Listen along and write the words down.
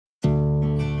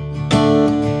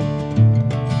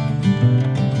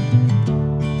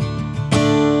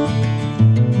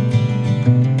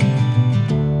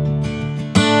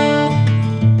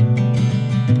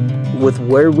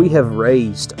where we have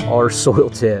raised our soil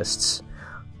tests,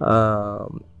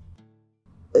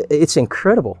 it's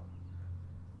incredible.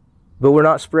 But we're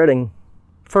not spreading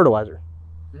fertilizer.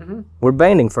 Mm-hmm. We're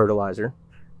banning fertilizer.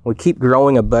 We keep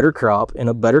growing a better crop and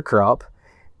a better crop.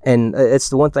 And it's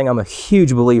the one thing I'm a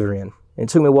huge believer in. It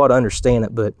took me a while to understand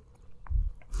it, but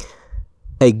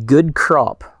a good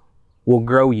crop will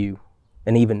grow you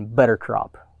an even better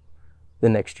crop the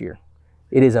next year.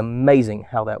 It is amazing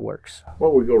how that works.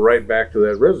 Well, we go right back to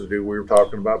that residue we were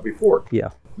talking about before.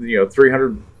 Yeah.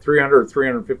 300 or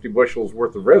 350 bushels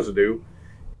worth of residue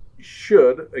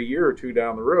should, a year or two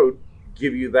down the road,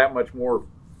 give you that much more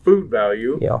food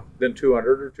value than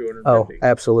 200 or 250. Oh,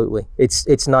 absolutely.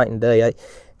 It's night and day.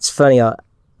 It's funny,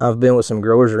 I've been with some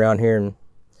growers around here, and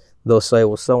they'll say,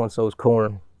 well, so-and-so's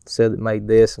corn said it made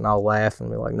this, and I'll laugh and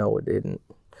be like, no, it didn't.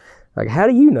 Like, how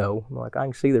do you know? I'm like, I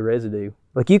can see the residue.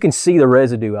 Like, you can see the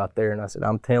residue out there. And I said,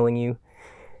 I'm telling you,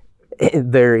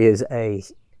 there is a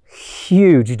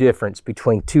huge difference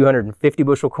between 250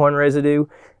 bushel corn residue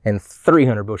and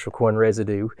 300 bushel corn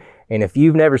residue. And if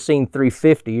you've never seen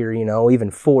 350 or,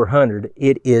 even 400,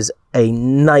 it is a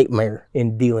nightmare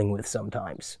in dealing with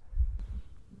sometimes.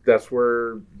 That's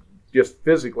where just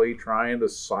physically trying to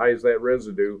size that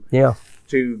residue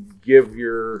to give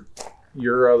your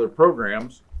other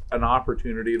programs an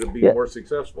opportunity to be more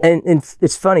successful. And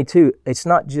it's funny too, it's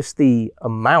not just the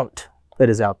amount that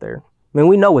is out there. I mean,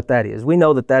 we know what that is. We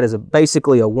know that is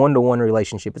basically a one-to-one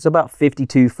relationship. It's about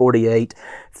 52-48,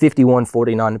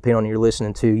 51-49, depending on you're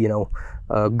listening to,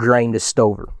 grain to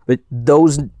stover. But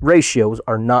those ratios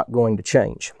are not going to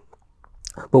change.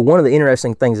 But one of the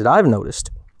interesting things that I've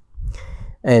noticed,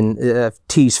 and I've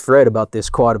teased Fred about this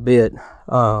quite a bit,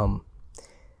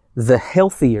 the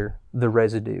healthier the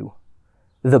residue,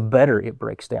 the better it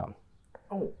breaks down.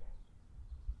 Oh.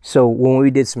 So when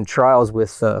we did some trials with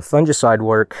fungicide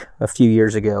work a few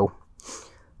years ago,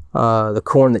 the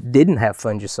corn that didn't have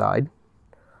fungicide,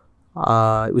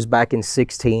 it was back in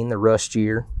 16, the rust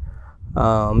year,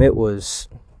 it was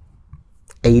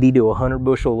 80 to 100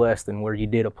 bushel less than where you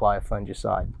did apply a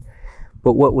fungicide.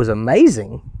 But what was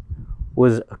amazing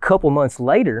was a couple months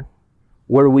later,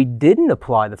 where we didn't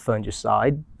apply the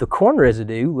fungicide, the corn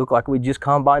residue looked like we just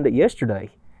combined it yesterday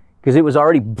because it was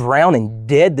already brown and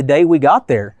dead the day we got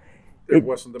there. It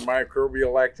wasn't the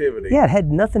microbial activity. Yeah, it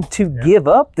had nothing to give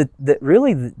up that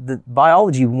really the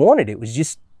biology wanted. It was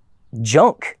just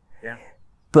junk. Yeah.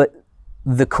 But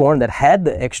the corn that had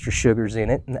the extra sugars in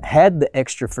it and had the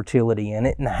extra fertility in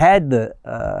it and had the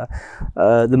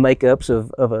makeups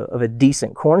of a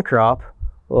decent corn crop,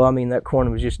 well, I mean, that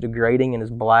corn was just degrading and as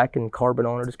black and carbon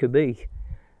on it as could be.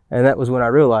 And that was when I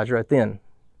realized right then,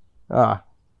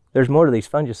 there's more to these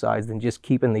fungicides than just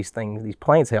keeping these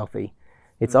plants healthy.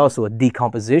 It's also a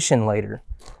decomposition later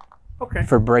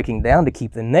for breaking down to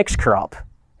keep the next crop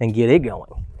and get it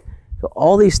going. So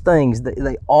all these things,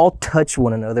 they all touch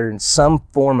one another in some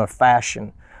form or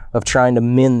fashion of trying to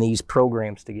mend these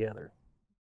programs together.